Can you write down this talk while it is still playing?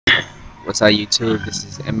What's up YouTube? This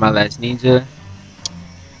is AFROxNEENJA.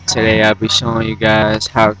 Today I'll be showing you guys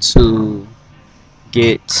how to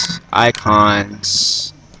get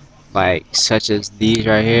icons like such as these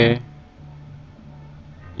right here.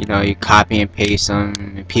 You know, you copy and paste them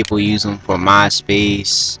and people use them for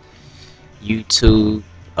MySpace, YouTube,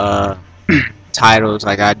 titles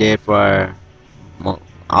like I did for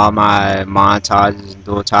all my montages and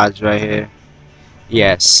duotages right here.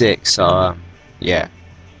 Yeah, 6. So yeah,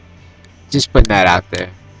 just putting that out there.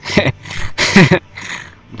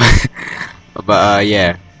 But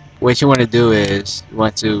yeah, what you want to do is you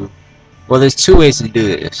want to, well, there's two ways to do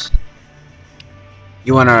this.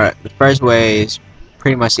 The first way is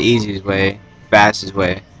pretty much the easiest way, fastest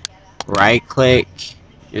way. Right click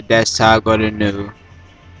your desktop, go to new,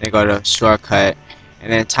 then go to shortcut, and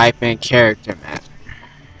then type in character map.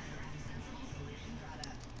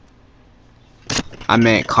 I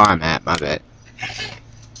meant car map, my bad.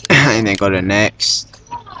 And then go to next,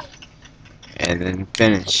 and then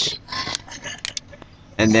finish.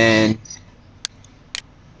 And then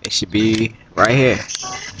it should be right here.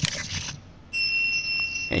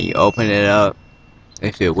 And you open it up,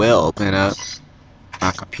 if it will open up.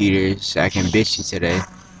 My computer's acting bitchy today.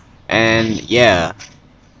 And yeah,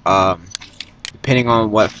 depending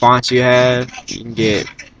on what font you have, you can get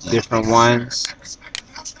different ones.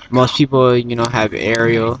 Most people, you know, have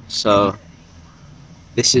Arial, so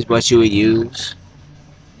this is what you would use.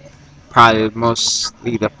 Probably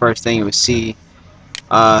mostly the first thing you would see.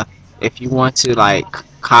 If you want to like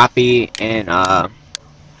copy and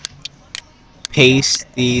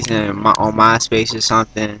paste these on MySpace or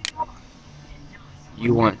something,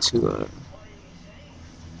 you want to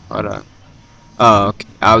hold up. Oh, okay.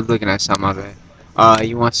 I was looking at something of it.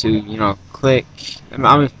 You want to, you know, click. I'm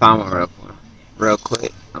gonna find one real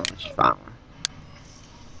quick. I'm gonna just find one.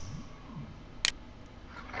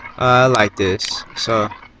 Like this. So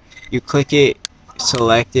you click it,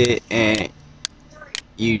 select it, and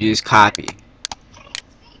you just copy.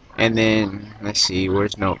 And then let's see,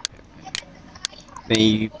 where's Notepad? Then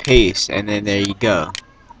you paste, and then there you go.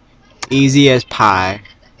 Easy as pie.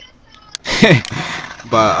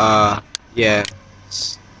 But yeah.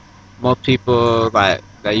 Most people like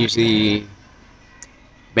that usually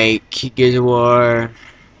make Gears of War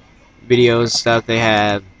videos and stuff. They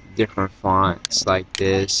have different fonts like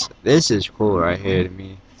this. This is cool right here to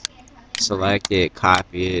me. Select it,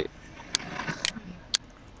 copy it,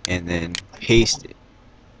 and then paste it.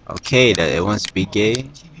 Okay, that it wants to be gay.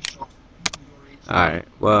 Alright,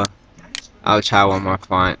 well, I'll try one more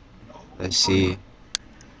font. Let's see.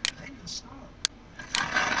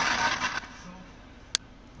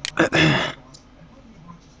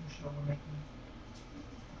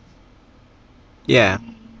 Yeah,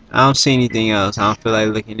 I don't see anything else. I don't feel like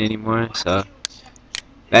looking anymore, so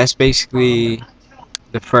that's basically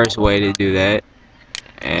the first way to do that.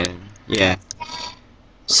 And yeah,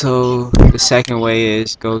 so the second way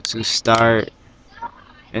is go to start,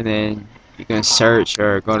 and then you can search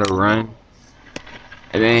or go to run,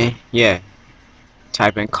 and then yeah,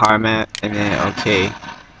 type in car map, and then okay,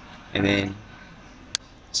 and then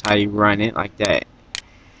that's how you run it like that.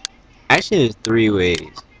 Actually, there's 3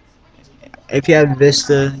 ways. If you have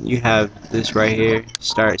Vista, you have this right here,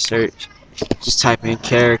 start search. Just type in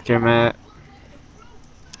character map.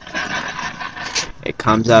 It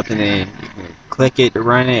comes up, and then you can click it to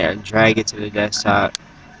run it or drag it to the desktop,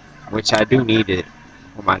 which I do need it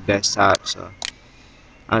for my desktop, so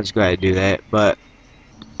I'll just go ahead and do that. But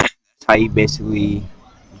that's how you basically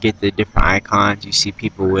get the different icons you see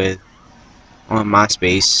people with on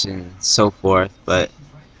MySpace and so forth. But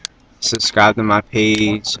subscribe to my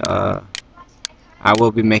page. I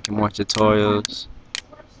will be making more tutorials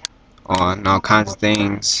on all kinds of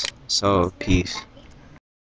things. So peace.